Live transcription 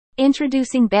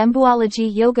Introducing Bamboology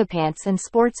Yoga Pants and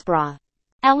Sports Bra.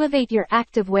 Elevate your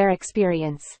activewear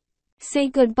experience. Say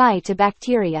goodbye to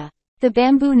bacteria. The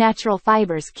bamboo natural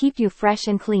fibers keep you fresh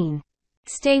and clean.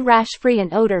 Stay rash-free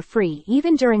and odor-free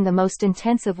even during the most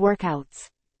intensive workouts.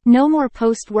 No more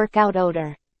post-workout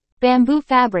odor. Bamboo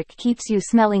fabric keeps you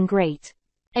smelling great.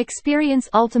 Experience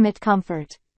ultimate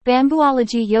comfort.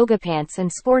 Bamboology Yoga Pants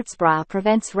and Sports Bra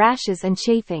prevents rashes and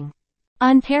chafing.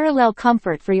 Unparalleled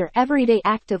comfort for your everyday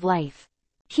active life.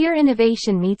 Here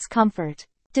innovation meets comfort.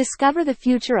 Discover the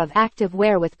future of active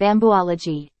wear with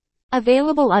Bamboology.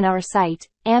 Available on our site,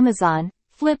 Amazon,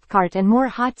 Flipkart and more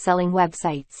hot-selling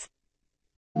websites.